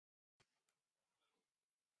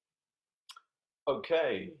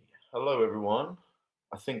Okay, hello everyone.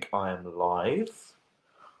 I think I am live,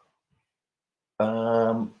 but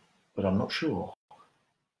I'm not sure.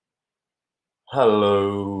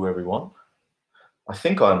 Hello everyone. I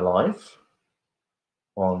think I'm live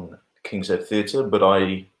on King's Head Theatre, but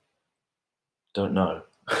I don't know.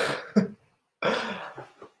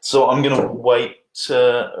 So I'm going to wait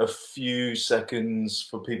a few seconds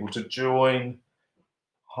for people to join.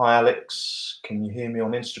 Hi Alex, can you hear me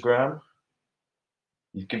on Instagram?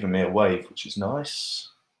 You've given me a wave, which is nice.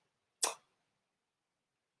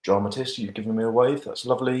 Dramatist, you've given me a wave. That's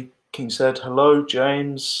lovely. King said, hello,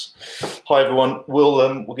 James. Hi, everyone.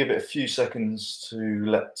 We'll give it a few seconds to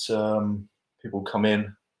let people come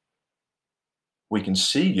in. We can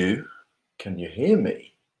see you. Can you hear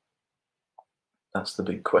me? That's the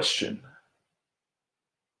big question.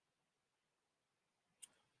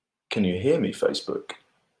 Can you hear me, Facebook?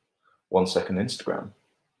 1 second, Instagram.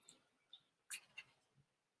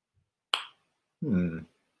 I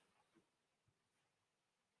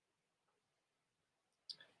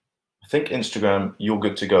think Instagram, you're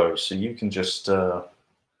good to go. So you can just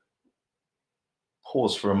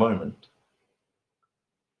pause for a moment.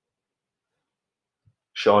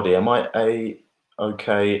 Shardy, am I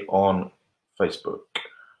okay on Facebook?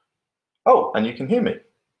 Oh, and you can hear me.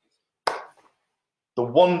 The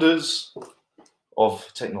wonders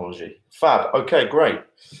of technology. Fab. Okay, great.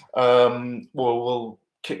 We'll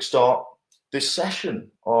kickstart this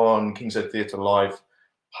session on King's Head Theatre Live.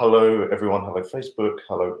 Hello, everyone. Hello, Facebook.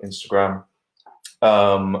 Hello, Instagram.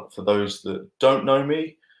 For those that don't know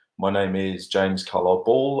me, my name is James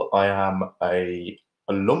Callàs. I am an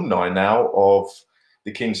alumni now of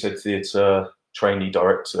the King's Head Theatre Trainee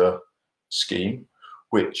Director Scheme,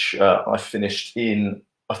 which I finished in,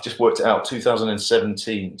 I've just worked it out,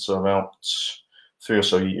 2017, so about 3 or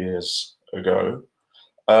so years ago.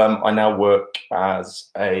 I now work as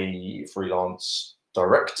a freelance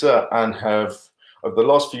director and have, over the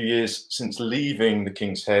last few years since leaving the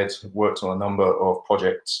King's Head, worked on a number of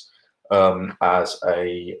projects as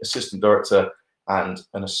an assistant director and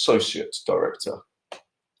an associate director.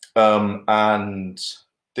 And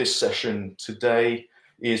this session today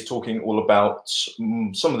is talking all about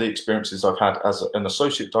some of the experiences I've had as an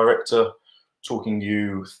associate director, talking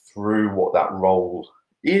you through what that role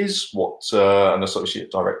is, what an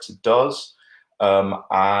associate director does,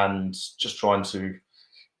 and just trying to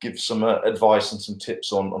give some advice and some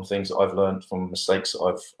tips on things that I've learned from mistakes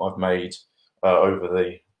that I've made over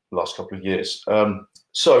the last couple of years.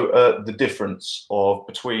 So the difference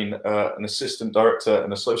between an assistant director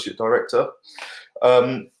and associate director.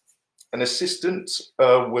 An assistant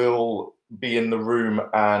will be in the room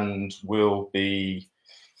and will be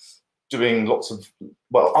doing lots of,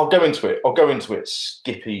 well, I'll go into it,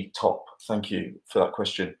 Skippy Top. Thank you for that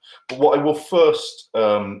question. But what I will first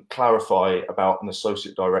clarify about an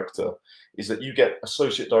associate director is that you get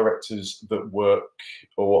associate directors that work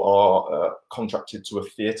or are contracted to a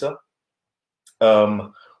theatre,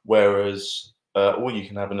 whereas, or you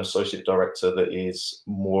can have an associate director that is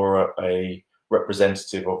more a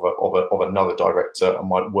representative of another director and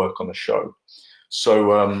might work on a show.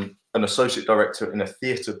 So an associate director in a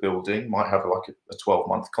theatre building might have like a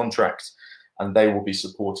 12-month contract, and they will be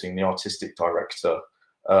supporting the artistic director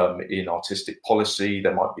in artistic policy.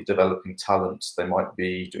 They might be developing talent. They might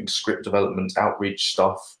be doing script development, outreach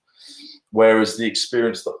stuff. Whereas the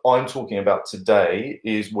experience that I'm talking about today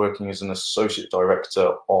is working as an associate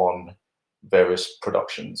director on various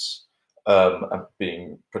productions and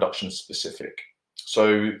being production specific.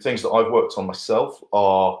 So things that I've worked on myself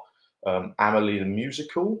are Amélie the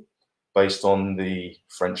musical, based on the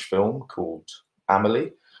French film called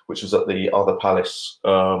Amélie, which was at the Other Palace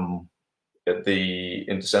in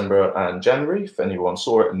December and January, if anyone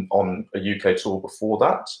saw it, on a UK tour before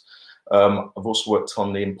that. I've also worked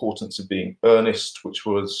on The Importance of Being Earnest, which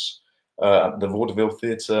was at the Vaudeville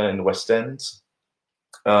Theatre in the West End,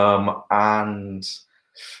 and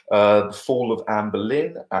The Fall of Anne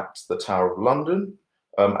Boleyn at the Tower of London.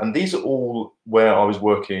 And these are all where I was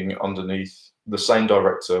working underneath the same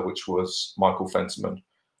director, which was Michael Fentiman,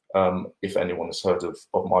 if anyone has heard of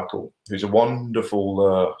Michael, who's a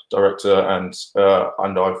wonderful director. And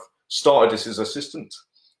I've started as his assistant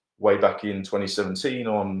way back in 2017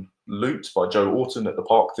 on Loot by Joe Orton at the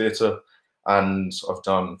Park Theatre, and I've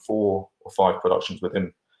done 4 or 5 productions with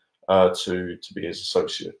him to be his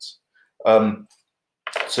associate.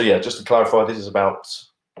 So yeah, just to clarify, this is about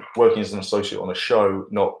working as an associate on a show,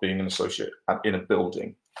 not being an associate in a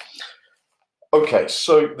building. Okay,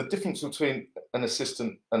 so the difference between an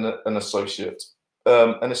assistant and an associate.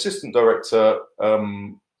 An assistant director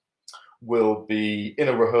will be in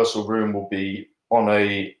a rehearsal room, will be on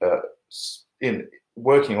a in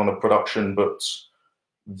working on a production, but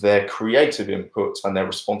their creative input and their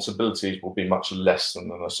responsibilities will be much less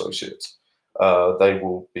than an associate. They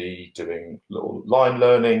will be doing little line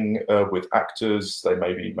learning with actors. They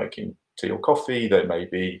may be making tea or coffee. They may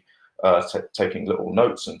be taking little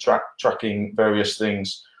notes and tracking various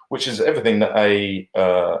things, which is everything that a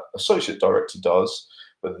associate director does.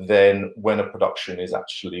 But then when a production is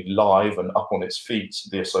actually live and up on its feet,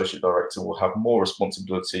 the associate director will have more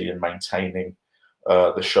responsibility in maintaining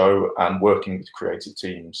the show and working with creative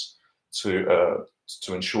teams to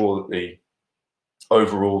ensure that the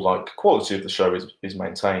overall quality of the show is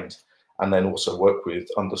maintained, and then also work with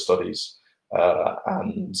understudies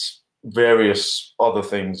and various other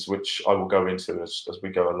things which I will go into as we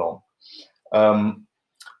go along.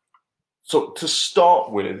 So to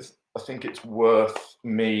start with, I think it's worth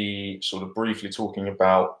me sort of briefly talking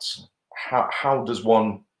about how does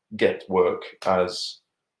one get work as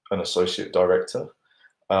an associate director.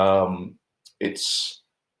 And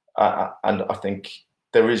I think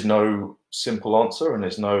there is no simple answer, and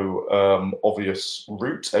there's no obvious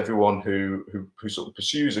route. Everyone who sort of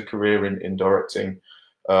pursues a career in directing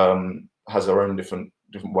has their own different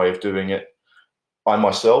way of doing it. I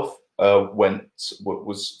myself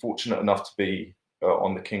was fortunate enough to be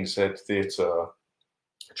on the King's Head Theatre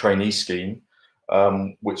trainee scheme,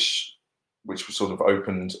 which sort of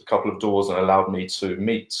opened a couple of doors and allowed me to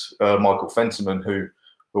meet Michael Fentiman,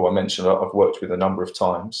 who I mentioned I've worked with a number of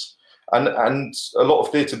times. And a lot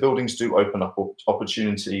of theatre buildings do open up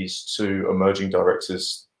opportunities to emerging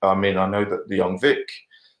directors. I mean, I know that the Young Vic,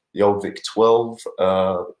 the Old Vic 12,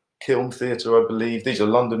 Kiln Theatre, I believe, these are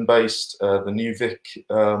London-based. The New Vic,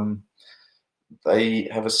 they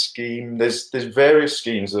have a scheme. There's various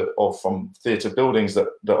schemes from theatre buildings that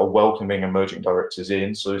are welcoming emerging directors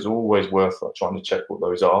in. So it's always worth trying to check what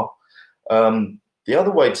those are. The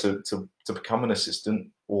other way to become an assistant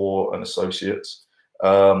or an associate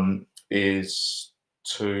is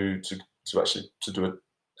to actually do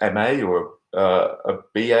a MA or a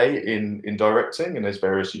BA in directing, and there's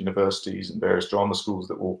various universities and various drama schools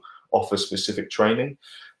that will offer specific training.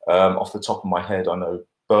 Off the top of my head, I know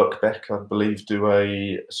Birkbeck, I believe, do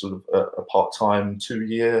a sort of a part-time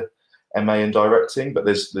 2-year MA in directing, but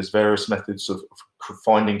there's various methods of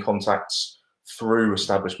finding contacts through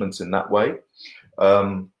establishments in that way.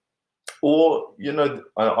 Or, you know,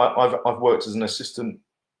 I've worked as an assistant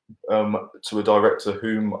to a director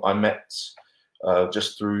whom I met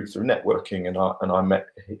just through networking, and I met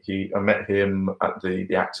him at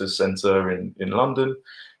the Actors Centre in London.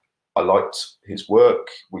 I liked his work.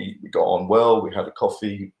 We got on well. We had a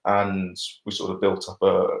coffee, and we sort of built up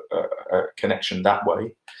a connection that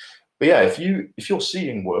way. But yeah, if you're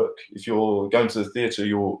seeing work, if you're going to the theatre,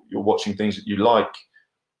 you're watching things that you like,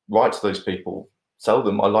 write to those people. Tell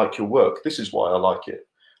them, I like your work. This is why I like it.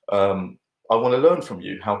 I want to learn from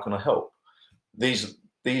you. How can I help? These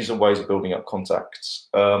are ways of building up contacts.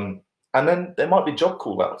 And then there might be job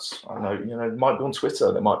call-outs. I know, you know, it might be on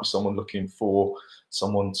Twitter. There might be someone looking for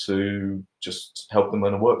someone to just help them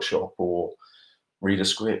in a workshop or read a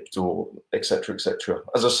script or etc. etc.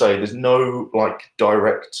 As I say, there's no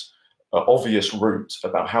direct, obvious route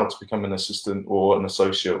about how to become an assistant or an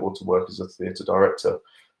associate or to work as a theatre director.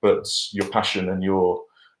 But your passion and your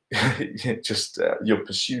just your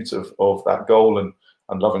pursuit of that goal and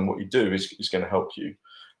loving what you do is going to help you.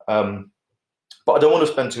 But I don't want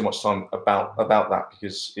to spend too much time about that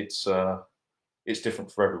because it's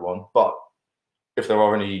different for everyone. But if there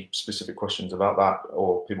are any specific questions about that,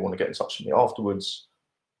 or people want to get in touch with me afterwards,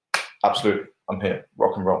 absolutely, I'm here.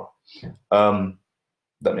 Rock and roll.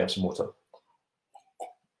 Let me have some water.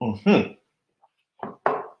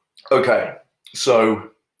 Okay, so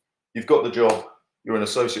you've got the job. You're an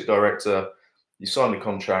associate director. You sign the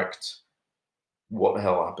contract. What the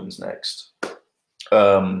hell happens next?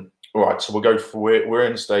 All right, so we're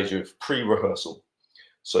in a stage of pre-rehearsal.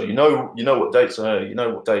 So you know what dates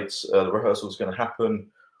the rehearsal is going to happen.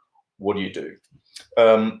 What do you do?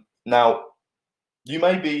 Now, you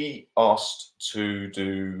may be asked to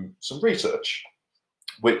do some research,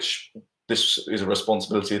 which this is a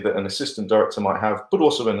responsibility that an assistant director might have, but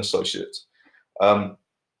also an associate.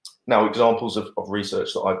 Now, examples of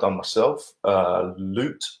research that I've done myself: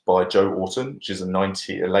 Loot by Joe Orton, which is a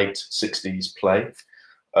late 60s play.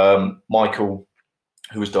 Michael,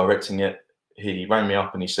 who was directing it, he rang me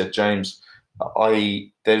up and he said, James,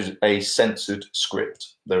 there's a censored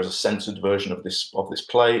script. There's a censored version of this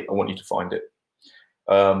play. I want you to find it.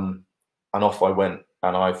 And off I went,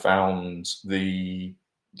 and I found the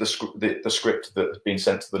script that had been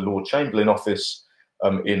sent to the Lord Chamberlain office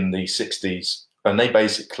in the 60s, and they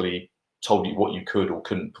basically told you what you could or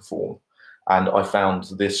couldn't perform. And I found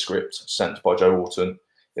this script sent by Joe Orton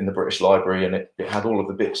in the British Library, and it had all of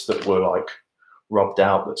the bits that were like rubbed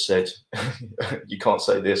out that said, you can't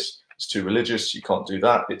say this, it's too religious, you can't do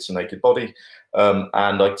that, it's a naked body. And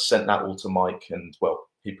I sent that all to Mike, and well,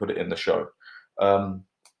 he put it in the show.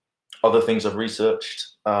 Other things I've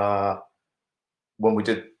researched, when we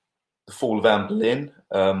did The Fall of Anne Boleyn,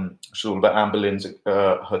 which is all about Anne Boleyn's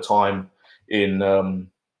her time in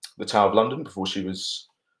the Tower of London before she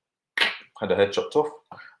had her head chopped off.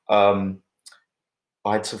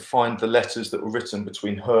 I had to find the letters that were written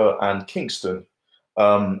between her and Kingston,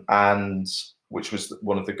 and which was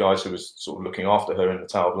one of the guys who was sort of looking after her in the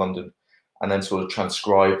Tower of London, and then sort of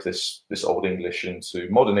transcribe this Old English into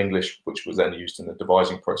modern English, which was then used in the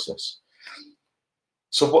devising process.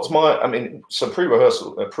 So what's so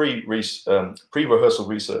pre-rehearsal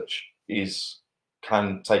research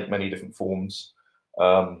can take many different forms.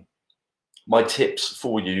 My tips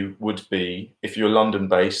for you would be, if you're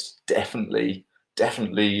London-based, definitely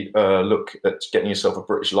look at getting yourself a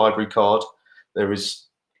British Library card. There is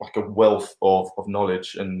like a wealth of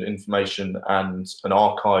knowledge and information and an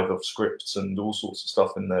archive of scripts and all sorts of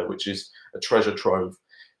stuff in there, which is a treasure trove,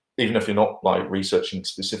 even if you're not like researching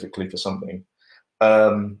specifically for something.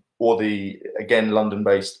 Or again,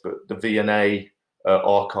 London-based, but the V&A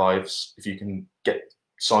archives, if you can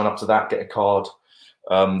sign up to that, get a card.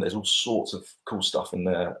 There's all sorts of cool stuff in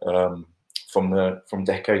there from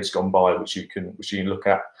decades gone by, which you can look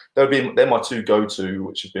at. They're my two go-to,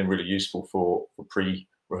 which have been really useful for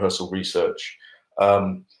pre-rehearsal research.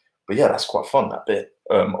 But yeah, that's quite fun, that bit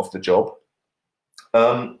of the job.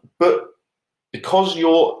 But because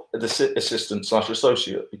you're the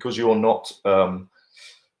assistant/associate, because you're not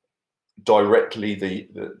directly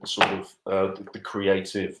the sort of the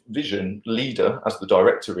creative vision leader, as the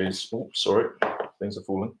director is. Oh, sorry, things are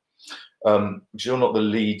falling. Because you're not the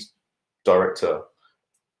lead director,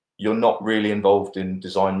 you're not really involved in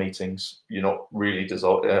design meetings. You're not really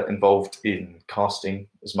involved in casting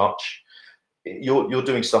as much. You're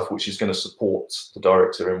doing stuff which is going to support the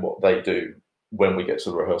director in what they do when we get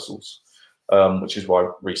to the rehearsals, which is why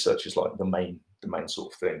research is like the main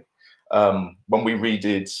sort of thing. When we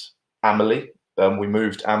redid Amelie, we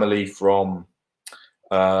moved Amelie from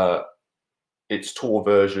its tour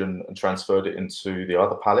version and transferred it into the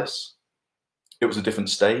other palace. It was a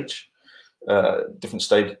different stage. Different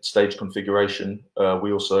stage configuration.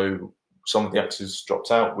 We also, some of the actors dropped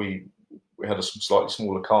out. We had a slightly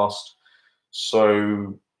smaller cast.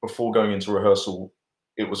 So before going into rehearsal,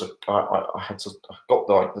 it was I got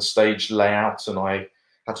like the stage layout, and I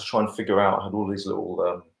had to try and figure out. I had all these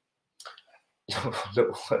little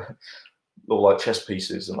little like chess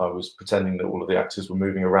pieces, and I was pretending that all of the actors were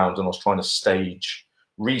moving around, and I was trying to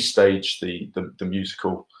restage the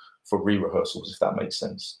musical for re-rehearsals, if that makes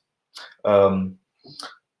sense.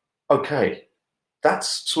 Okay,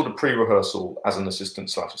 that's sort of pre-rehearsal as an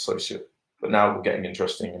assistant/associate, but now we're getting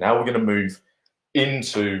interesting. Now we're going to move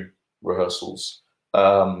into rehearsals.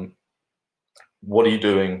 What are you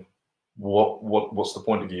doing? What's the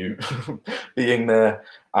point of you being there,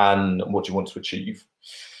 and what do you want to achieve?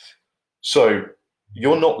 So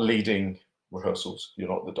you're not leading rehearsals, you're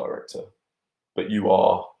not the director, but you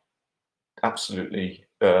are absolutely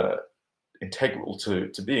integral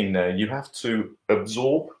to being there. You have to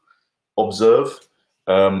absorb, observe,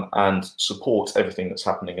 and support everything that's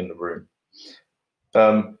happening in the room.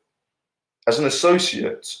 As an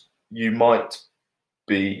associate, you might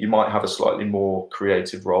have a slightly more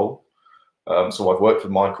creative role. So I've worked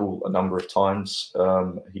with Michael a number of times.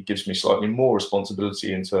 He gives me slightly more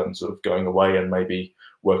responsibility in terms of going away and maybe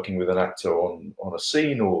working with an actor on a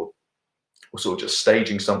scene, or sort of just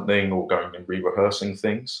staging something, or going and re-rehearsing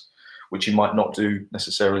things, which you might not do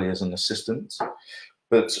necessarily as an assistant.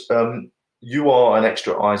 But you are an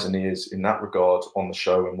extra eyes and ears in that regard on the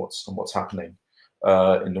show and what's happening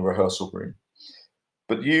in the rehearsal room.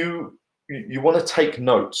 But you want to take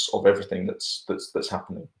notes of everything that's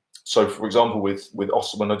happening. So, for example, with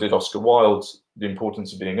Oscar, when I did Oscar Wilde, The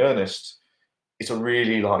Importance of Being Earnest, it's a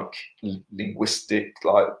really like linguistic,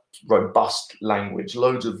 like robust language,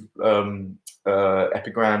 loads of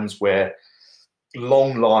epigrams, where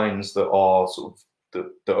long lines that are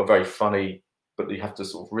that are very funny, but you have to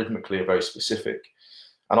sort of rhythmically are very specific.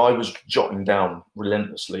 And I was jotting down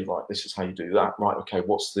relentlessly, right, this is how you do that, right? Okay,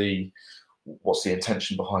 what's the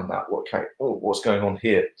intention behind that? Okay, oh, what's going on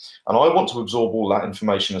here? And I want to absorb all that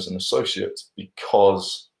information as an associate,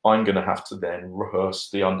 because I'm going to have to then rehearse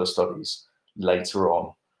the understudies later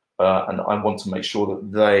on, and I want to make sure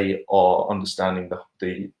that they are understanding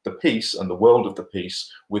the piece and the world of the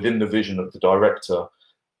piece within the vision of the director,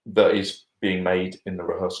 that is being made in the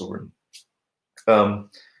rehearsal room.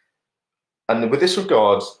 And with this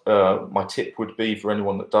regard, my tip would be for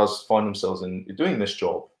anyone that does find themselves in doing this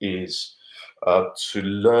job is to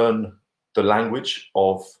learn the language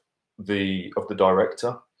of the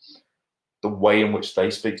director, the way in which they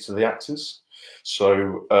speak to the actors.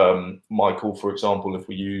 So Michael, for example, if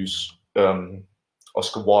we use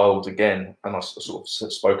Oscar Wilde again, and I sort of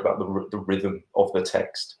spoke about the rhythm of the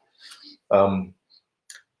text,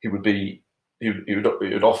 he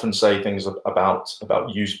would often say things about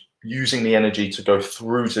using the energy to go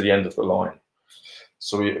through to the end of the line.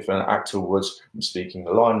 So if an actor was speaking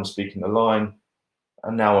the line,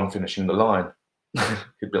 and now I'm finishing the line,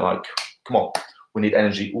 he'd be like, come on, we need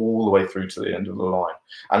energy all the way through to the end of the line.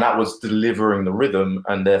 And that was delivering the rhythm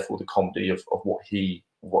and therefore the comedy of what he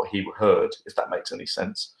heard, if that makes any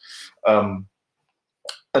sense. And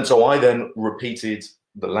so I then repeated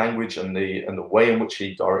the language and the way in which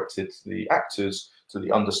he directed the actors to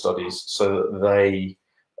the understudies, so that they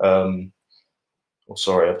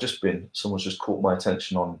sorry, someone's just caught my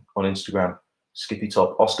attention on Instagram. Skippy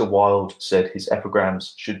Top, Oscar Wilde said his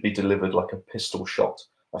epigrams should be delivered like a pistol shot,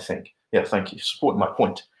 I think. Yeah, thank you, supporting my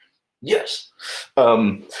point. Yes.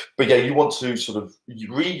 But yeah, you want to sort of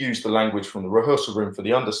reuse the language from the rehearsal room for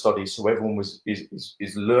the understudies, so everyone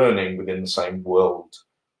is learning within the same world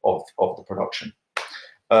of the production.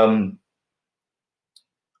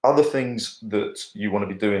 Other things that you want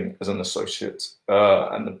to be doing as an associate,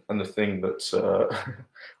 and the thing that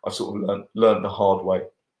I've sort of learned the hard way,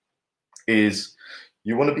 is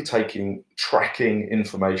you want to be tracking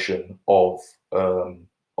information of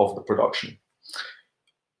the production,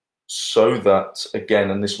 so that, again,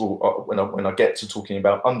 and this will when I get to talking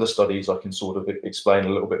about understudies, I can sort of explain a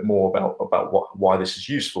little bit more about why this is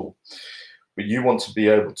useful. But you want to be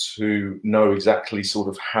able to know exactly sort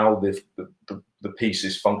of how the piece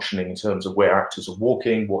is functioning in terms of where actors are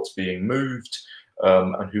walking, what's being moved,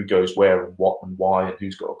 and who goes where and what and why, and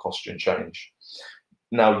who's got a costume change.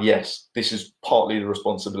 Now, yes, this is partly the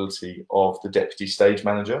responsibility of the deputy stage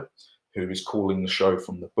manager, who is calling the show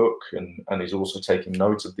from the book and is also taking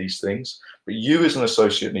note of these things. But you as an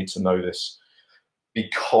associate need to know this,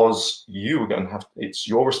 because you are going to it's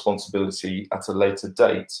your responsibility at a later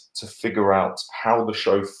date to figure out how the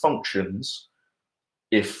show functions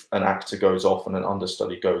if an actor goes off and an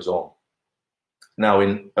understudy goes on. Now,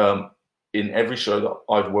 in every show that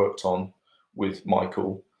I've worked on with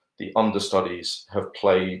Michael, the understudies have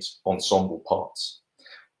played ensemble parts.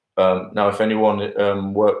 Now, if anyone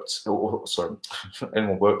anyone worked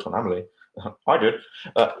on Amelie, I did.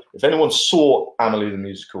 If anyone saw Amelie the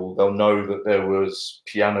musical, they'll know that there was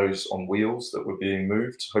pianos on wheels that were being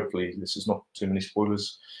moved. Hopefully, this is not too many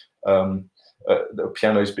spoilers. The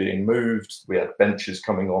pianos being moved. We had benches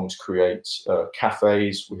coming on to create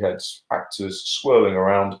cafes. We had actors swirling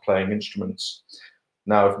around playing instruments.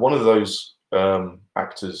 Now, if one of those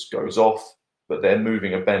actors goes off, but they're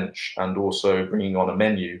moving a bench and also bringing on a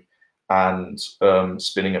menu and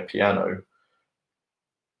spinning a piano,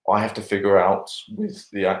 I have to figure out with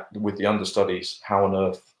the understudies how on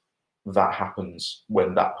earth that happens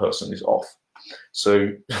when that person is off.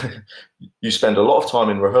 So you spend a lot of time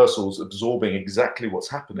in rehearsals absorbing exactly what's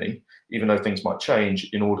happening, even though things might change,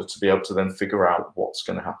 in order to be able to then figure out what's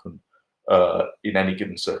going to happen in any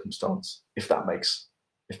given circumstance, if that makes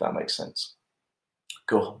sense.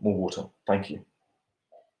 God, more water. Thank you.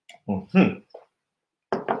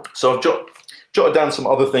 So I've jotted down some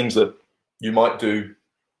other things that you might do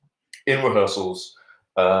in rehearsals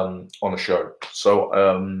on a show. So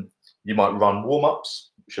you might run warm-ups,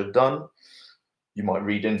 which I've done. You might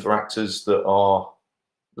read in for actors that are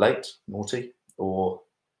late, naughty, or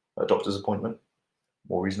a doctor's appointment,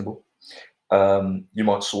 more reasonable. You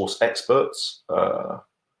might source experts, and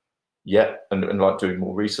like doing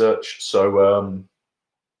more research. So,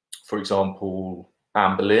 for example,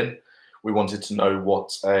 Anne Boleyn, we wanted to know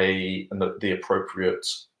what the appropriate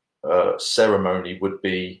ceremony would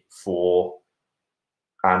be for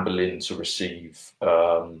Anne Boleyn to receive,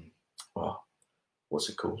 what's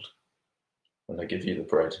it called? When they give you the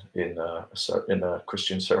bread in a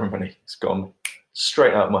Christian ceremony. It's gone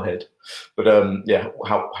straight out of my head. But yeah,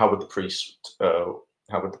 how would the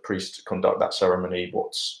priest conduct that ceremony?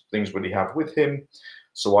 What things would he have with him?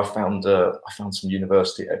 So I found some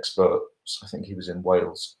university experts. I think he was in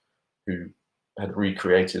Wales, who had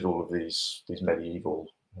recreated all of these medieval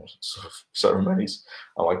sort of ceremonies,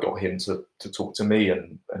 and I got him to talk to me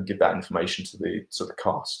and give that information to the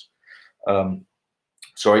cast.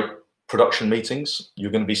 Sorry. Production meetings,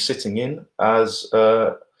 you're going to be sitting in as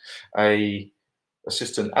a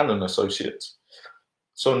assistant and an associate.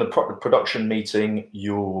 So in the production meeting,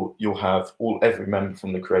 you'll have every member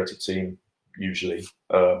from the creative team, usually.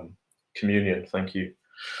 Communion, thank you.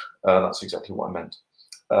 That's exactly what I meant.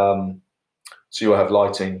 So you'll have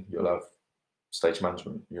lighting, you'll have stage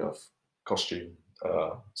management, you'll have costume,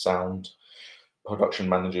 sound, production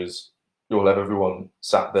managers. You'll have everyone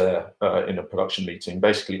sat there in a production meeting,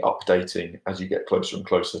 basically updating as you get closer and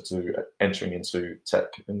closer to entering into tech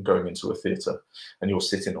and going into a theatre, and you'll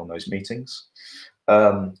sit in on those meetings.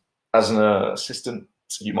 As an assistant,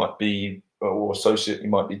 you might be, or associate, you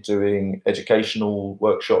might be doing educational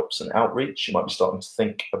workshops and outreach. You might be starting to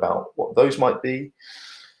think about what those might be.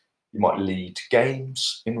 You might lead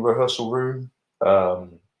games in the rehearsal room.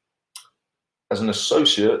 As an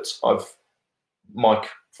associate, Mike,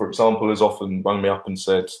 for example, has often rung me up and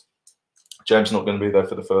said, James not going to be there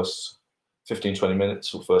for the first 15, 20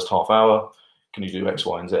 minutes or first half hour. Can you do X,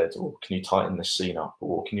 Y, and Z? Or can you tighten this scene up?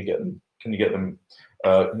 Or can you get the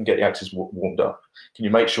actors warmed up? Can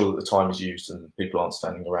you make sure that the time is used and people aren't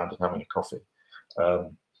standing around and having a coffee?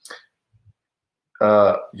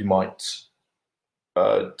 You might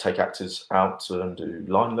take actors out and do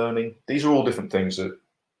line learning. These are all different things that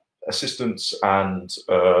assistants and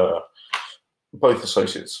both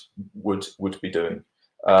associates would be doing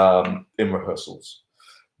in rehearsals.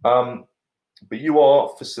 But you are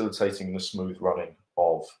facilitating the smooth running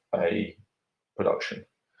of a production.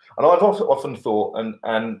 And I've often thought,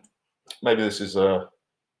 and maybe this is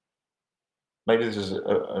maybe this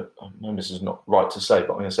is not right to say,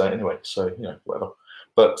 but I'm going to say it anyway. So whatever.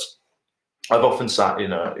 But I've often sat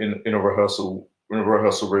in a rehearsal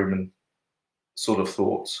room and sort of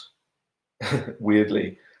thought,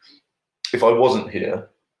 weirdly, if I wasn't here,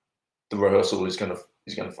 the rehearsal is going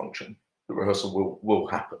to function. The rehearsal will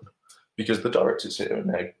happen because the director's here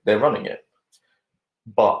and they're running it.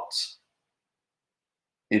 But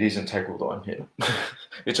it is integral that I'm here.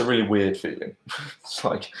 It's a really weird feeling. It's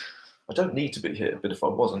like, I don't need to be here, but if I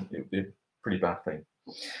wasn't, it would be a pretty bad thing.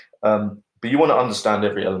 But you want to understand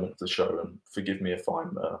every element of the show, and forgive me if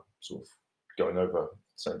I'm sort of going over the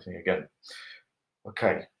same thing again.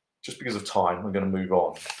 Okay, just because of time, I'm going to move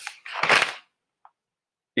on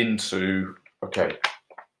into the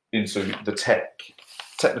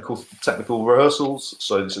technical rehearsals.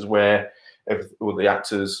 So this is where all the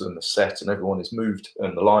actors and the set and everyone is moved,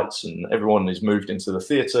 and the lights and everyone is moved into the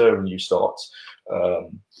theatre, and you start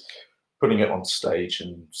putting it on stage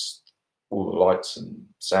and all the lights and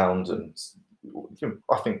sound. And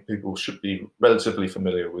I think people should be relatively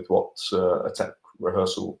familiar with what a tech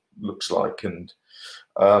rehearsal looks like. And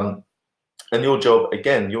your job,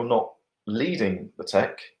 again, you're not leading the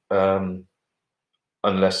tech,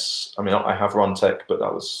 unless, I mean, I have run tech, but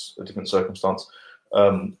that was a different circumstance.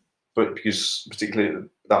 But because particularly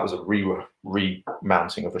that was a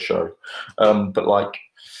remounting of a show. But like,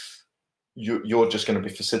 you're just going to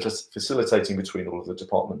be facilitating between all of the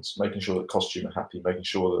departments, making sure that costume are happy, making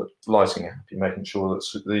sure that lighting are happy, making sure that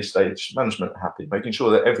the stage management are happy, making sure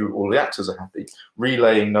that all the actors are happy,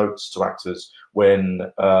 relaying notes to actors when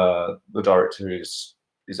the director is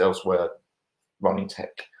elsewhere running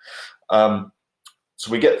tech. So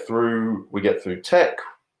we get through tech.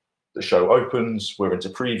 The show opens. We're into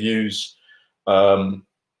previews,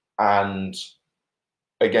 and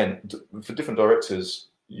again, for different directors,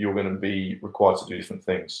 you're going to be required to do different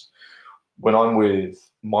things. When I'm with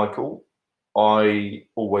Michael, I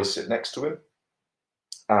always sit next to him,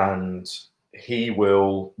 and he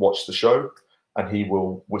will watch the show, and he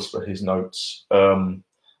will whisper his notes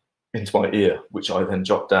into my ear, which I then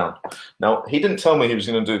jot down. Now, he didn't tell me he was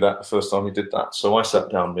going to do that the first time he did that, so I sat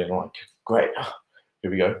down being like, great, here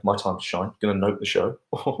we go, my time to shine, going to note the show.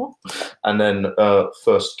 And then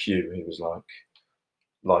first cue, he was like,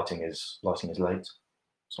 lighting is late.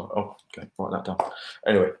 So, oh, okay, write that down.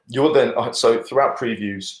 Anyway, you're then, so throughout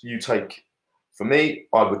previews, you take, for me,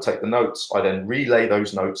 I would take the notes, I then relay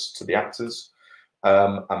those notes to the actors,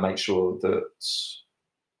 and make sure that,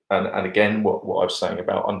 and again, what I was saying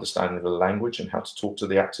about understanding the language and how to talk to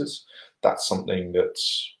the actors, that's something that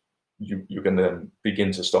you're going to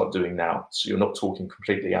begin to start doing now. So you're not talking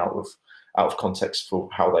completely out of context for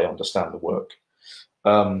how they understand the work.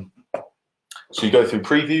 So you go through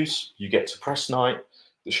previews, you get to press night,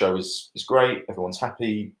 the show is great, everyone's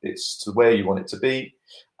happy, it's to where you want it to be.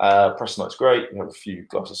 Press night's great, you have a few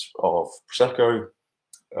glasses of Prosecco,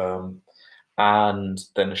 and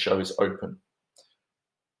then the show is open.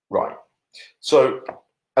 Right, so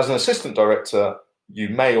as an assistant director, you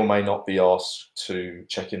may or may not be asked to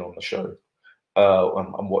check in on the show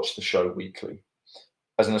and watch the show weekly.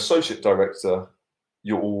 As an associate director,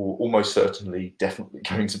 you're almost certainly definitely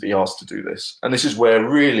going to be asked to do this. And this is where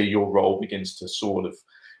really your role begins to sort of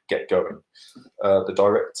get going. The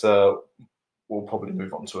director will probably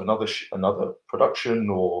move on to another production,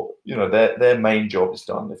 or their main job is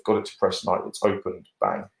done. They've got it to press night. It's opened.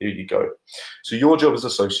 Bang. Here you go. So your job as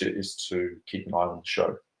associate is to keep an eye on the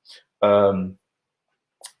show.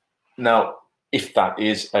 Now, if that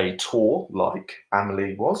is a tour like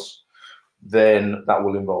Amelie was, then that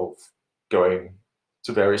will involve going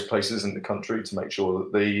to various places in the country to make sure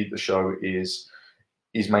that the show is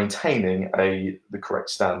maintaining the correct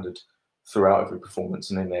standard throughout every performance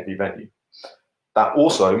and in every venue. That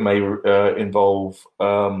also may involve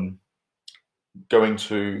going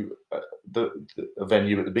to the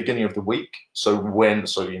venue at the beginning of the week. So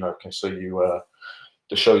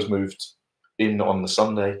the show's moved in on the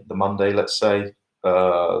Sunday, the Monday, let's say.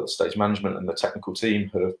 The stage management and the technical team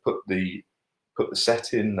have put the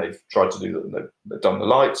set in. They've tried to do they've done the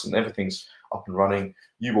lights and everything's up and running.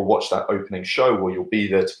 You will watch that opening show, where you'll be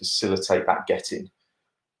there to facilitate that get-in.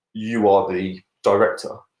 You are the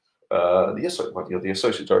director. You're the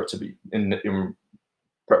associate director in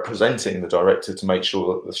representing the director to make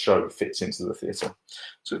sure that the show fits into the theatre.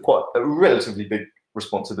 So it's quite a relatively big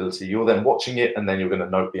responsibility. You're then watching it, and then you're going to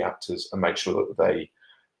note the actors and make sure that they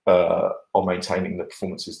are maintaining the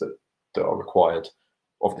performances that are required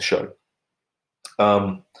of the show.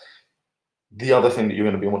 The other thing that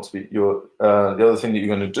you're going the other thing that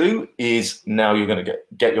you're going to do is now you're going to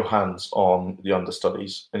get your hands on the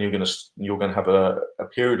understudies, and you're going to have a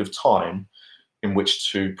period of time in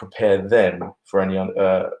which to prepare them for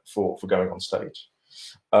for going on stage.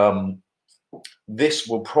 This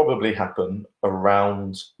will probably happen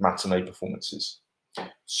around matinee performances.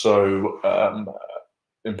 So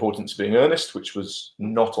Importance Being Earnest, which was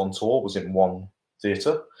not on tour, was in one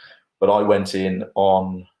theatre, but I went in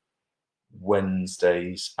on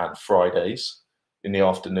Wednesdays and Fridays in the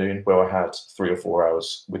afternoon, where I had 3 or 4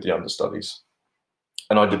 hours with the understudies,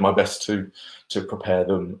 and I did my best to prepare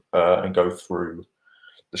them and go through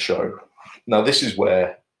the show. Now, this is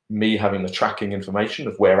where me having the tracking information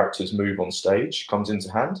of where actors move on stage comes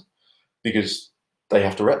into hand, because they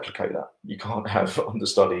have to replicate that. You can't have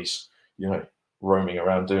understudies, roaming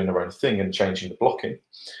around doing their own thing and changing the blocking.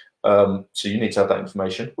 So you need to have that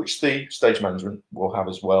information, which the stage management will have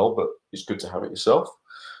as well, but it's good to have it yourself.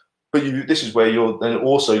 But this is where you're then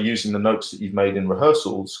also using the notes that you've made in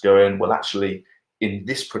rehearsals, going, well, actually, in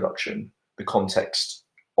this production, the context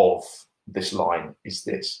of this line is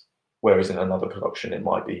this, whereas in another production, it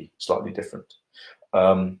might be slightly different.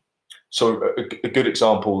 So a good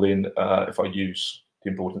example if I use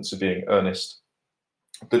The Importance of Being Earnest,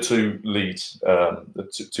 the two lead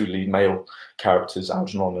male characters,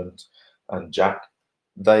 Algernon and Jack,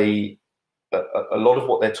 a lot of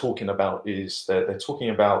what they're talking about is they're talking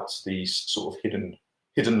about these sort of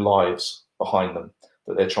hidden lives behind them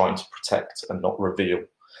that they're trying to protect and not reveal.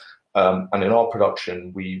 And in our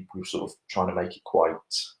production, we were sort of trying to make it quite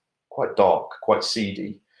dark, quite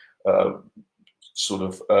seedy. Their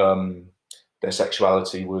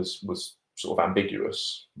sexuality was sort of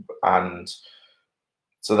ambiguous, and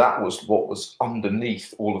so that was what was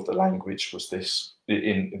underneath all of the language, was this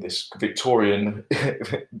in this Victorian,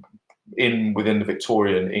 within the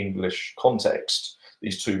Victorian English context,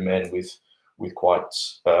 these two men with quite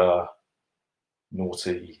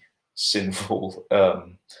naughty, sinful,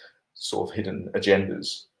 sort of hidden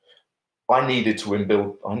agendas. I needed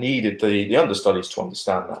the understudies to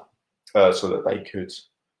understand that, so that they could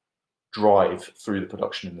drive through the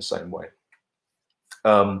production in the same way.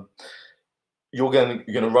 You're going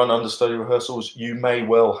to run understudy rehearsals. You may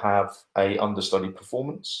well have a understudy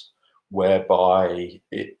performance whereby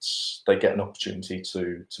they get an opportunity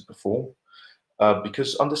to perform,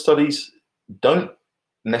 because understudies don't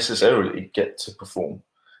necessarily get to perform.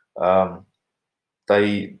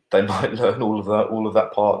 They might learn all of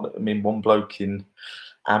that part. I mean, one bloke in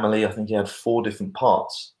Amelie, I think he had 4 different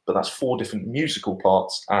parts, but that's 4 different musical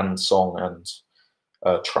parts and song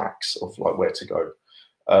and tracks of like where to go.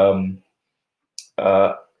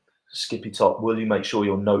 Skippy Top, will you make sure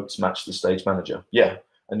your notes match the stage manager? Yeah,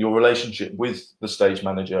 and your relationship with the stage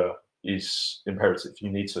manager is imperative.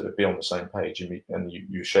 You need to be on the same page, and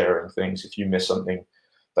you're sharing things. If you miss something,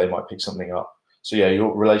 they might pick something up. So yeah,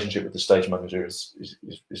 your relationship with the stage manager is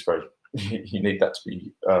very. You need that to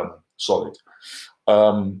be solid.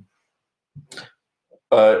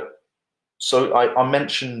 So I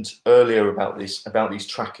mentioned earlier about these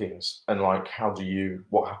trackings, and like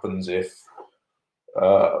what happens if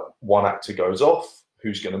one actor goes off,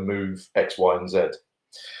 who's going to move X, Y, and Z.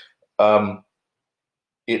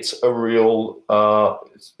 It's a real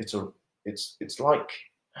it's like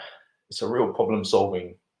it's a real problem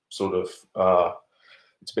solving sort of.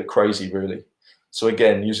 It's a bit crazy, really. So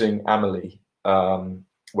again, using Amelie,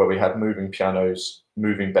 where we had moving pianos,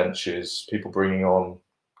 moving benches, people bringing on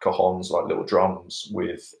cajons, like little drums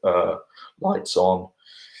with lights on,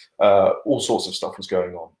 all sorts of stuff was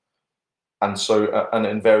going on. And so, and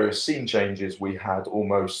in various scene changes, we had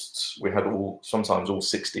sometimes all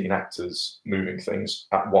 16 actors moving things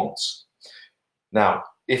at once. Now,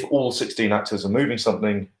 if all 16 actors are moving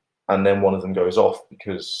something and then one of them goes off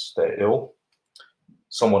because they're ill,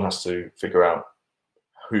 someone has to figure out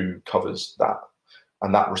who covers that.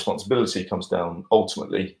 And that responsibility comes down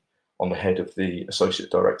ultimately on the head of the associate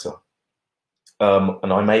director.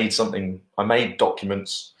 And I made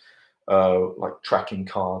documents, like tracking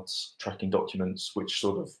cards, tracking documents, which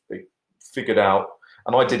sort of figured out,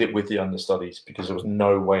 and I did it with the understudies because there was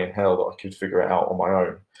no way in hell that I could figure it out on my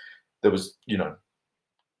own. There was,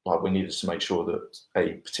 like we needed to make sure that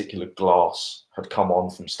a particular glass had come on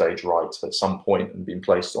from stage right at some point and been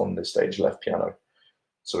placed on the stage left piano.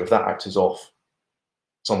 So if that actor's off,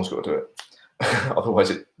 someone's got to do it.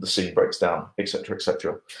 Otherwise the scene breaks down, etc.,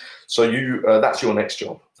 etc. So that's your next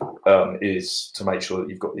job, is to make sure that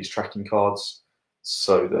you've got these tracking cards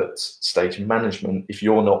so that stage management, if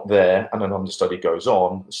you're not there and an understudy goes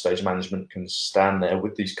on, stage management can stand there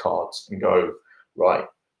with these cards and go, right,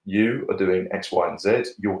 you are doing X, Y, and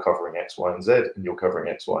Z, you're covering X, Y, and Z, and you're covering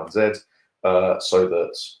X, Y, and Z, so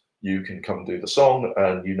that you can come and do the song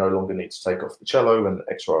and you no longer need to take off the cello and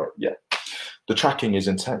X, Y, yeah. The tracking is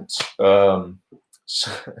intense.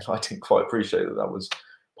 So I didn't quite appreciate that was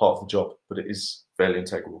part of the job, but it is fairly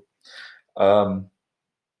integral.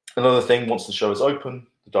 Another thing, once the show is open,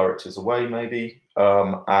 the director's away maybe,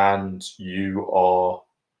 and you are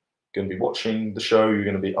going to be watching the show, you're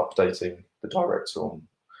going to be updating the director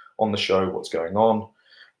on the show, what's going on,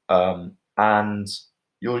 and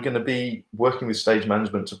you're going to be working with stage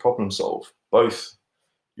management to problem solve. Both,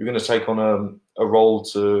 you're going to take on a role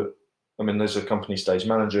to, there's a company stage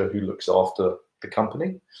manager who looks after the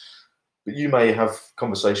company, but you may have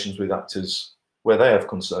conversations with actors where they have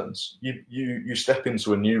concerns. You step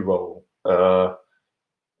into a new role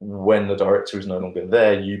when the director is no longer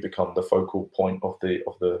there. You become the focal point of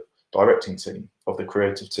the directing team, of the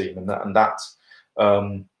creative team, and that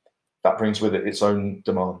brings with it its own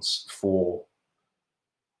demands for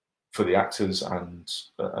the actors and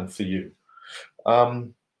for you.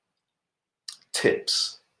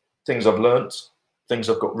 Tips. Things I've learned, things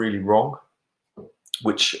I've got really wrong,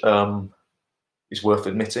 which is worth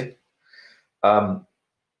admitting. On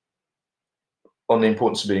the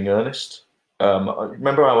importance of being earnest. I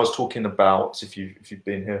remember I was talking about, if you've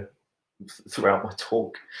been here throughout my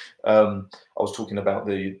talk, I was talking about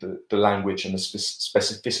the language and the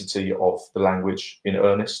specificity of the language in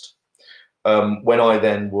earnest. When I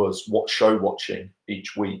then was show watching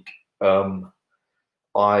each week,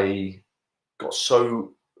 I got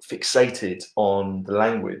so fixated on the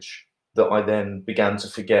language that I then began to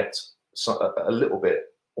forget a little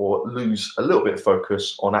bit, or lose a little bit of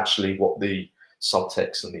focus on actually what the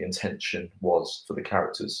subtext and the intention was for the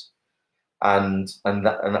characters, and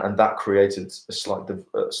that created a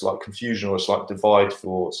slight confusion or a slight divide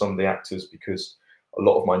for some of the actors, because a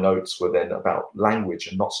lot of my notes were then about language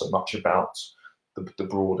and not so much about the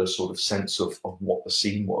broader sort of sense of what the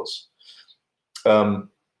scene was.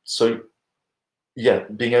 So yeah,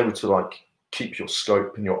 being able to keep your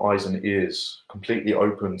scope and your eyes and ears completely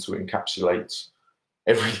open to encapsulate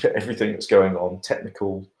everything that's going on,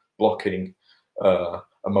 technical, blocking,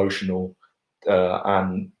 emotional,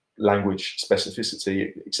 and language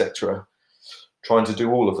specificity, etc. Trying to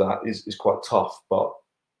do all of that is quite tough, but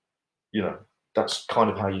that's kind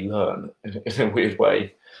of how you learn in a weird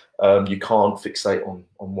way. You can't fixate on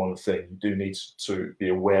one thing. You do need to be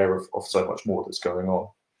aware of so much more that's going on.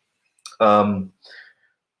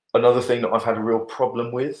 Another thing that I've had a real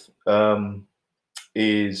problem with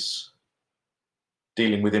is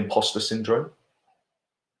dealing with imposter syndrome.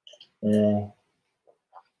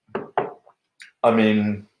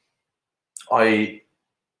 I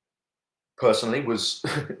personally was,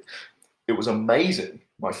 it was amazing,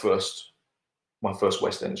 my first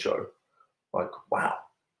West End show. Wow,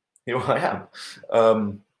 here I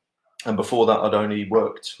am. And before that, I'd only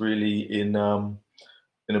worked really in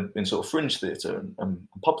sort of fringe theatre and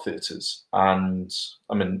pub theatres, and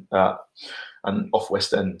off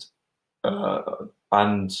West End,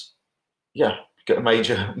 and yeah, get a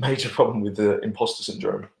major problem with the imposter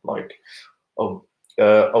syndrome.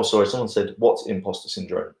 Sorry, someone said, what's imposter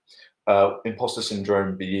syndrome? Imposter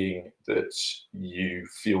syndrome being that you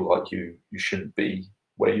feel like you shouldn't be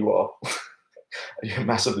where you are. you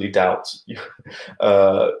massively doubt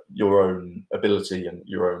your own ability and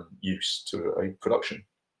your own use to a production.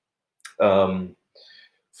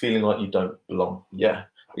 Feeling like you don't belong. Yeah,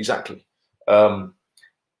 exactly.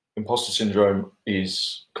 Imposter syndrome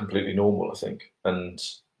is completely normal, I think, and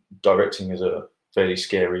directing is a fairly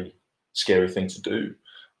scary thing to do.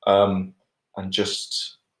 And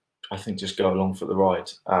just, I think, just go along for the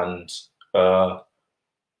ride, and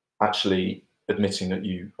actually admitting that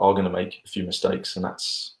you are going to make a few mistakes, and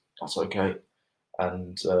that's okay.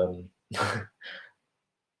 And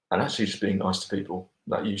and actually just being nice to people,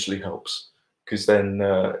 that usually helps, because then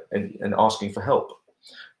and asking for help.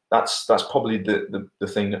 That's probably the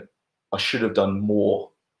thing that I should have done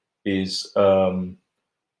more, is that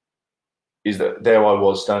there I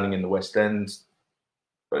was standing in the West End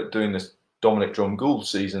doing this Dominic John Gould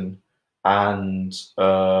season, and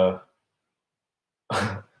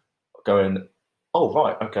going, oh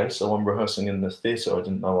right, okay, so I'm rehearsing in the theatre. I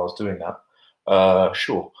didn't know I was doing that.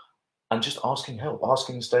 Sure. And just asking help,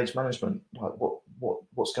 asking stage management, like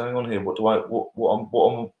what's going on here? What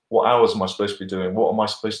hours am I supposed to be doing? What am I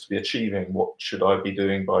supposed to be achieving? What should I be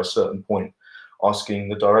doing by a certain point? Asking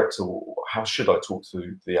the director, how should I talk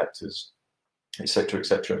to the actors, etc.,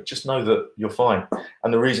 etc. Just know that you're fine.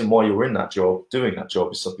 And the reason why you're in that job, doing that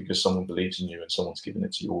job, is because someone believes in you and someone's given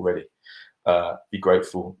it to you already. Be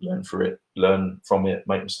grateful, learn from it,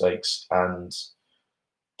 make mistakes, and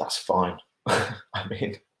that's fine. I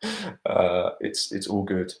mean, it's all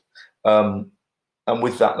good. And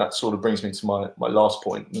with that sort of brings me to my last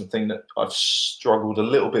point. The thing that I've struggled a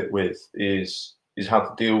little bit with is how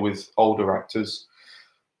to deal with older actors.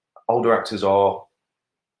 Older actors are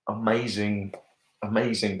amazing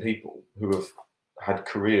people who have had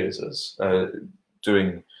careers as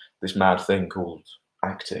doing this mad thing called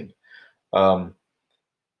acting. And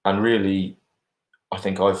really, I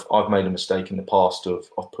think I've made a mistake in the past of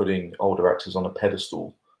putting older actors on a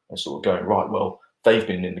pedestal and sort of going, right, well, they've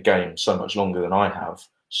been in the game so much longer than I have,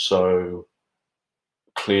 so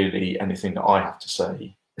clearly anything that I have to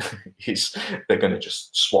say is they're going to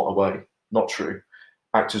just swat away. Not true.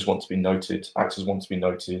 Actors want to be noted. Actors want to be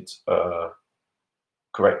noted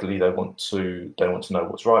correctly. They want to know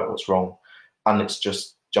what's right, what's wrong, and it's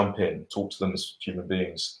just jump in, talk to them as human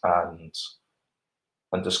beings, and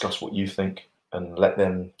discuss what you think, and let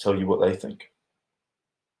them tell you what they think.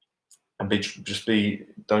 And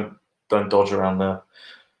don't dodge around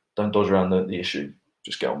the issue.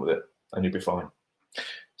 Just get on with it, and you'll be fine.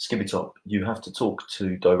 Skippy top, you have to talk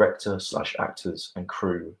to director / actors and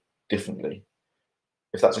crew differently.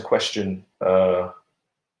 If that's a question, yeah,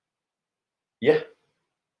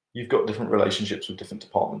 you've got different relationships with different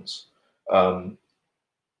departments, and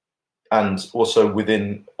also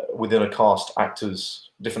within a cast,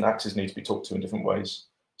 different actors need to be talked to in different ways.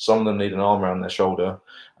 Some of them need an arm around their shoulder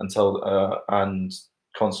and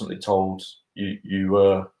constantly told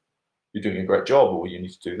you're doing a great job, or you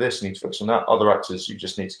need to do this, you need to focus on that. Other actors, you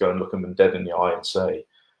just need to go and look them dead in the eye and say,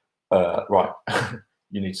 right,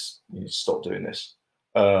 you need to stop doing this,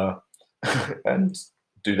 and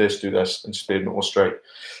do this, and just be a bit more straight.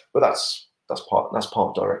 But that's part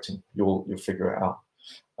of directing. You'll figure it out.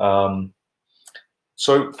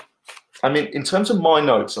 So, I mean, in terms of my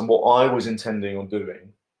notes and what I was intending on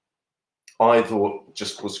doing, I thought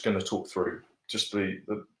just was going to talk through just the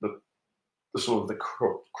sort of the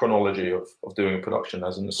chronology of doing a production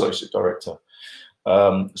as an associate director.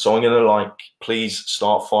 So I'm going to please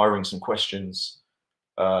start firing some questions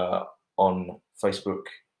on Facebook,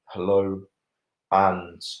 hello,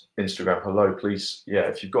 and Instagram, hello, please. Yeah,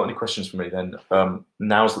 if you've got any questions for me, then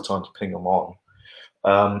now's the time to ping them on.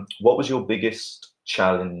 What was your biggest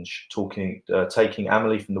challenge taking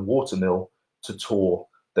Amelie from the Watermill to tour,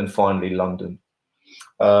 then finally London?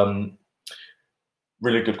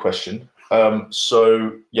 Really good question.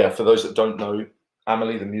 So yeah, for those that don't know,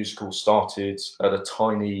 Amelie the musical started at a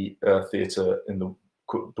tiny theatre in the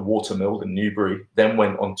Watermill in Newbury, then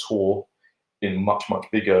went on tour in much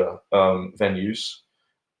bigger venues,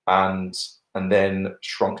 and then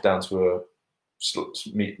shrunk down to a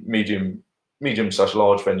medium /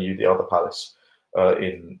 large venue, the Other Palace,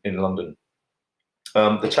 in London.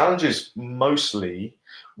 The challenges mostly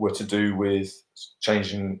were to do with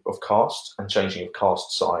changing of cast and changing of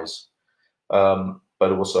cast size,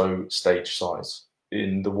 but also stage size.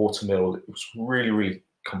 In the Watermill, it was really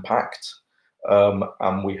compact,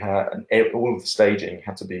 and we had all of the staging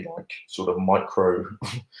had to be sort of micro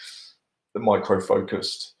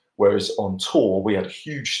focused. Whereas on tour, we had a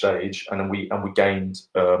huge stage, and then we gained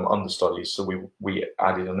understudies, so we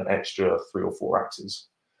added an extra 3 or 4 actors.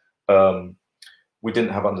 We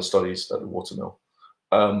didn't have understudies at the Watermill.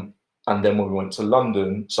 And then when we went to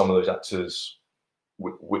London, some of those actors,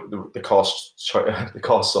 the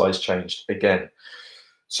cast size changed again.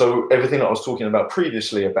 So everything that I was talking about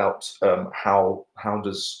previously about how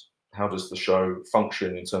does the show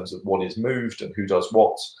function in terms of what is moved and who does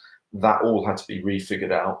what, that all had to be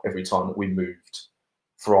refigured out every time that we moved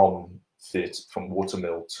from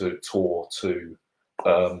Watermill to Tor to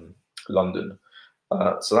London.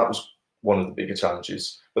 So that was one of the bigger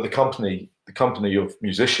challenges. But the company of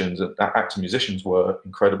musicians, actor musicians, were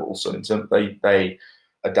incredible. So in terms, they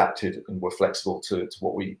adapted and were flexible to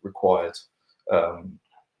what we required.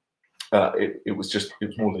 It was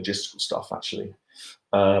more logistical stuff, actually.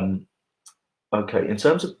 Okay, in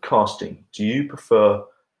terms of casting, do you prefer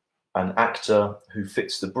an actor who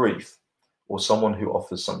fits the brief, or someone who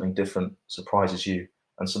offers something different, surprises you,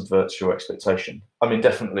 and subverts your expectation? I mean,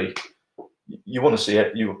 definitely, you want to see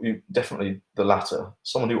it. You definitely the latter.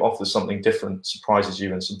 Someone who offers something different, surprises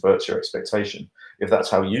you, and subverts your expectation. If that's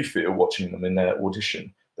how you feel watching them in their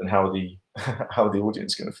audition, then how are the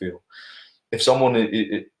audience going to feel? If someone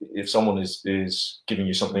is giving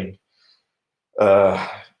you something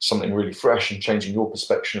really fresh and changing your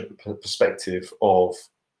perspective of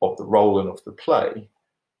the role and of the play,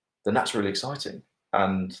 then that's really exciting.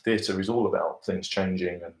 And theatre is all about things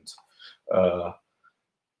changing and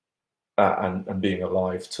being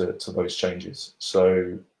alive to those changes.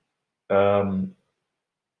 So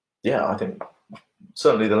yeah, I think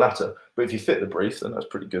certainly the latter. But if you fit the brief, then that's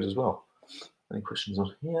pretty good as well. Any questions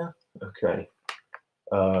on here? Okay.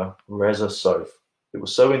 Reza Soph. It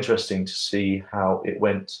was so interesting to see how it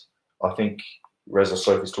went. I think Reza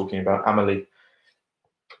Soph is talking about Amelie.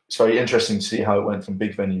 It's very interesting to see how it went from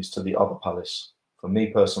big venues to the other palace. For me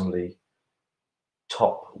personally,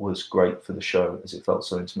 Top was great for the show as it felt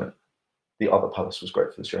so intimate. The other palace was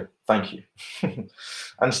great for the show. Thank you.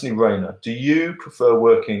 Anthony Rayner, do you prefer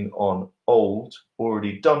working on old,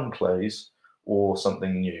 already done plays or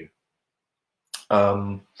something new?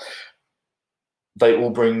 They all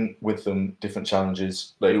bring with them different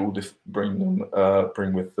challenges. They all bring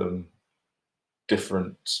with them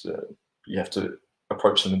different. You have to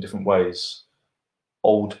approach them in different ways.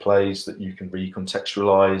 Old plays that you can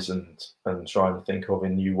recontextualize and try and think of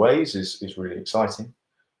in new ways is really exciting.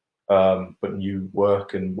 But new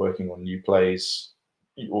work and working on new plays,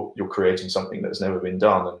 you're creating something that's never been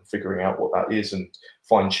done, and figuring out what that is and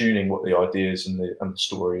fine-tuning what the ideas and the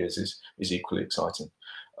story is equally exciting.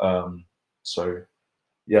 So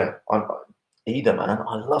yeah, I'm either, man.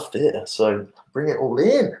 I love theatre, so bring it all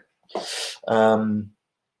in.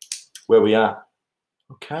 Where we at?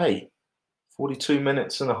 Okay, 42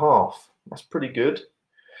 minutes and a half. That's pretty good.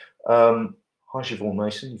 Hi, Siobhan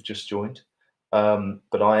Mason, you've just joined.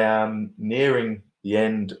 But I am nearing the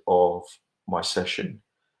end of my session.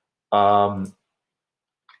 I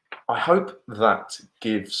hope that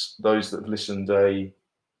gives those that have listened a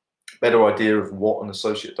better idea of what an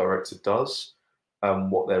associate director does,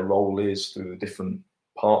 what their role is through the different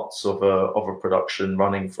parts of a production,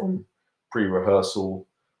 running from pre-rehearsal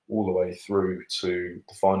all the way through to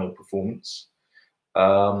the final performance.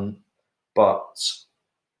 So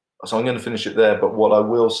I'm going to finish it there, but what I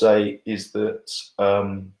will say is that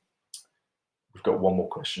we've got one more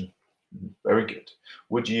question. Very good.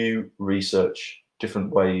 Would you research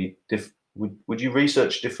different way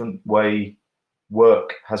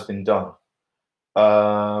work has been done?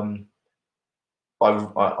 I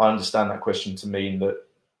understand that question to mean that,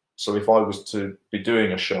 so if I was to be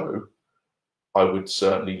doing a show, I would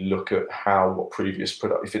certainly look at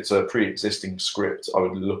if it's a pre-existing script, I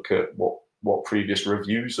would look at what previous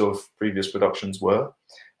reviews of previous productions were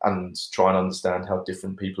and try and understand how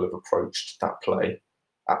different people have approached that play.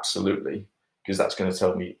 Absolutely, because that's going to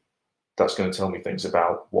tell me things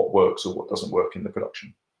about what works or what doesn't work in the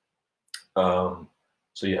production. So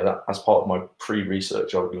yeah, as part of my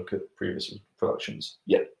pre-research, I would look at previous productions.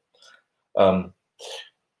 Yeah.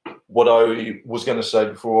 What I was going to say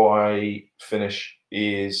before I finish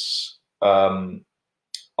is I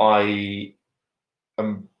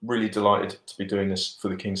am really delighted to be doing this for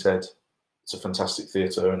the King's Head. It's a fantastic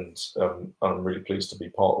theatre, and I'm really pleased to be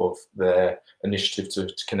part of their initiative to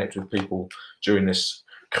connect with people during this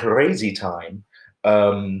crazy time.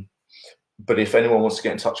 But if anyone wants to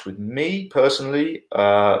get in touch with me personally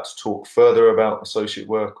to talk further about associate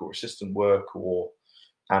work or assistant work or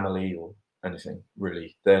Amelie or anything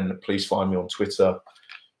really, then please find me on Twitter,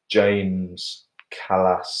 James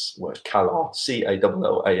Callàs, Callàs,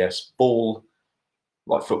 C-A-L-L-A-S, ball,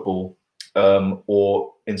 like football,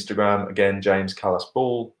 or Instagram, again, James Callàs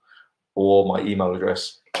Ball, or my email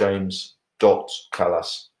address,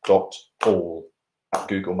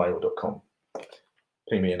 james.callas.ball@googlemail.com.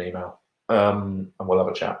 ping me an email, and we'll have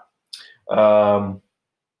a chat. One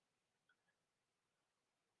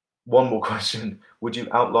more question. Would you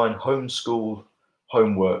outline homeschool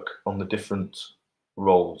homework on the different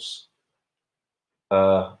roles?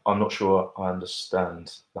 I'm not sure I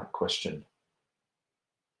understand that question.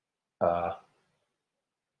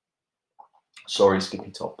 Sorry,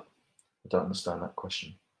 Skippy Top. I don't understand that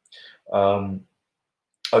question.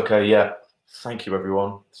 Okay, yeah. Thank you,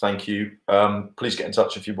 everyone. Thank you. Please get in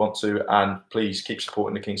touch if you want to, and please keep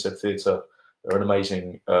supporting the King's Head Theatre. They're an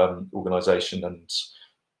amazing organisation and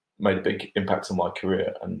made a big impact on my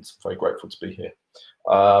career, and very grateful to be here.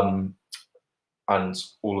 And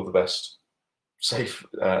all of the best. Safe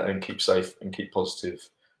and keep safe and keep positive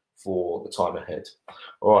for the time ahead.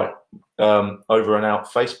 All right, over and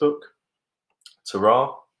out. Facebook,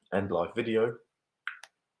 ta-ra, end live video,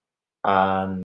 and